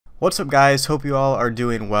What's up guys, hope you all are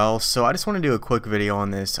doing well. So I just want to do a quick video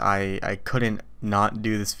on this. I couldn't not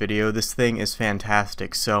do this video. This thing is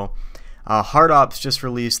fantastic. So HardOps just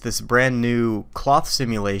released this brand new cloth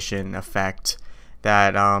simulation effect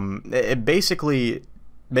that it basically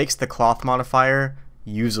makes the cloth modifier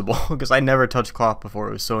usable because I never touched cloth before.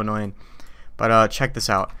 It was so annoying. But check this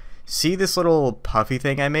out. See this little puffy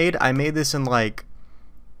thing I made? I made this in like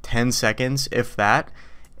 10 seconds, if that.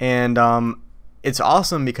 And it's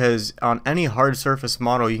awesome because on any hard surface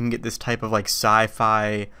model you can get this type of like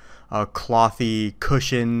sci-fi clothy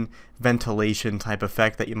cushion ventilation type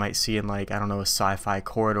effect that you might see in like, I don't know, a sci-fi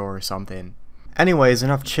corridor or something. Anyways,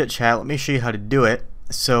 enough chit chat, let me show you how to do it.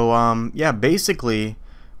 So yeah, basically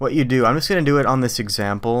what you do, I'm just gonna do it on this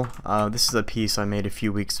example. This is a piece I made a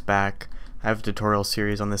few weeks back. I have a tutorial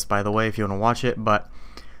series on this, by the way, if you want to watch it. But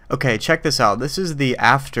okay, check this out. This is the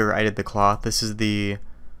after I did the cloth. This is the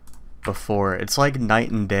before. It's like night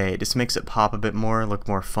and day. It just makes it pop a bit more, look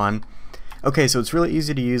more fun. Okay, so it's really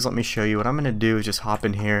easy to use. Let me show you. What I'm going to do is just hop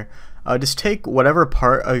in here. Just take whatever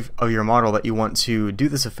part of your model that you want to do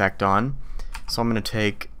this effect on. So I'm going to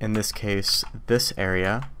take, in this case, this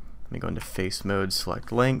area. Let me go into face mode,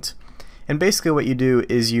 select linked. And basically what you do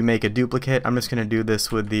is you make a duplicate. I'm just going to do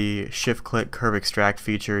this with the shift click curve extract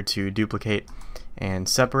feature to duplicate and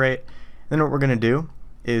separate. Then what we're going to do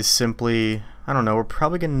is simply, I don't know, we're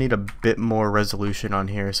probably going to need a bit more resolution on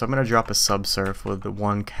here, so I'm going to drop a subsurf with the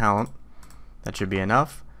 1 count. That should be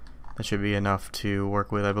enough. That should be enough to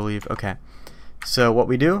work with, I believe. Okay, so what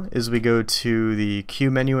we do is we go to the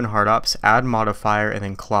Q menu in HardOps, add modifier, and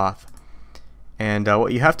then cloth. And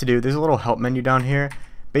what you have to do, there's a little help menu down here.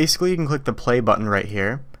 Basically you can click the play button right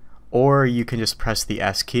here, or you can just press the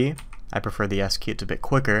S key. I prefer the S key, it's a bit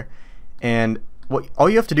quicker. And all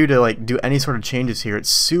you have to do to like do any sort of changes here, it's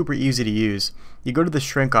super easy to use. You go to the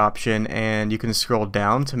shrink option and you can scroll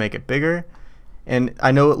down to make it bigger. And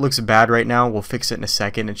I know it looks bad right now, we'll fix it in a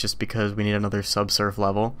second. It's just because we need another subsurf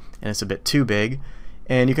level and it's a bit too big.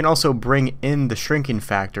 And you can also bring in the shrinking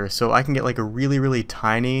factor, so I can get like a really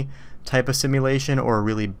tiny type of simulation or a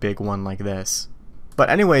really big one like this. But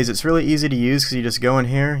anyways, it's really easy to use because you just go in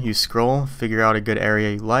here, you scroll, figure out a good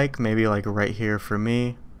area you like, maybe like right here for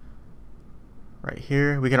me. Right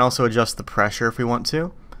here. We can also adjust the pressure if we want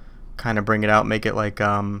to. Kind of bring it out, make it like,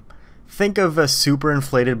 think of a super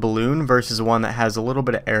inflated balloon versus one that has a little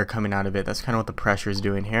bit of air coming out of it. That's kind of what the pressure is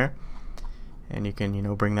doing here. And you can, you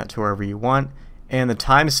know, bring that to wherever you want. And the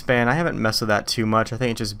time span, I haven't messed with that too much. I think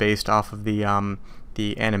it's just based off of the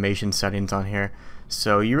animation settings on here.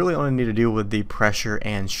 So you really only need to deal with the pressure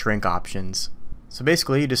and shrink options. So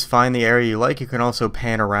basically, you just find the area you like. You can also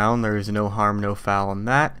pan around. There's no harm, no foul in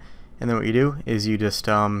that. And then what you do is you just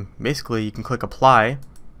basically you can click apply,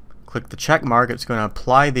 click the check mark. It's going to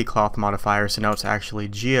apply the cloth modifier, so now it's actually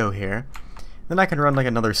geo here. Then I can run like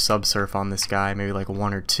another subsurf on this guy, maybe like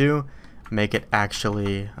 1 or 2, make it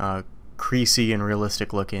actually creasy and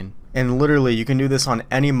realistic looking. And literally you can do this on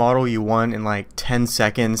any model you want in like 10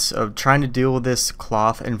 seconds. Of trying to deal with this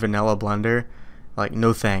cloth in vanilla Blender, like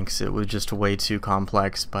no thanks, it was just way too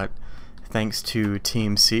complex. But thanks to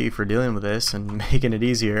Team C for dealing with this and making it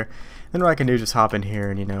easier. Then what I can do is just hop in here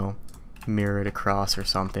and, you know, mirror it across or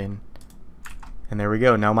something. And there we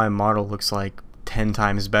go. Now my model looks like 10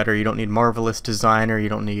 times better. You don't need Marvelous Designer. You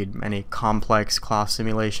don't need any complex cloth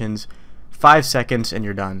simulations. 5 seconds and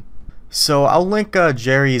you're done. So I'll link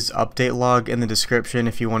Jerry's update log in the description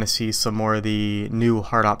if you want to see some more of the new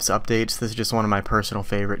HardOps updates. This is just one of my personal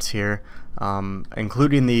favorites here,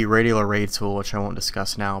 including the radial array tool, which I won't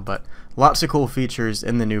discuss now, but lots of cool features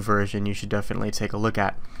in the new version you should definitely take a look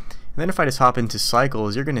at. And then if I just hop into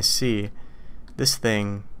cycles, you're going to see this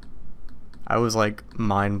thing. I was like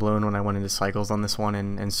mind blown when I went into cycles on this one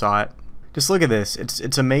and saw it. Just look at this,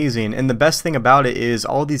 it's amazing. And the best thing about it is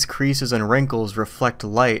all these creases and wrinkles reflect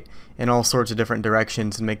light in all sorts of different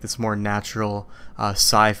directions and make this more natural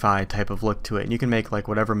sci-fi type of look to it. And you can make like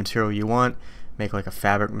whatever material you want, make like a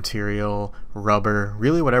fabric material, rubber,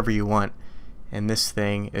 really whatever you want. And this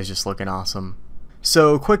thing is just looking awesome.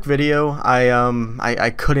 So quick video,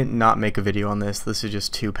 I couldn't not make a video on this. This is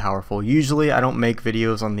just too powerful. Usually I don't make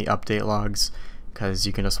videos on the update logs because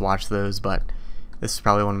you can just watch those, but this is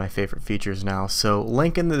probably one of my favorite features now. So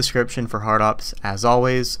link in the description for HardOps as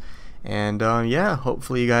always. And yeah,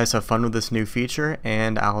 hopefully you guys have fun with this new feature,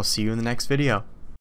 and I'll see you in the next video.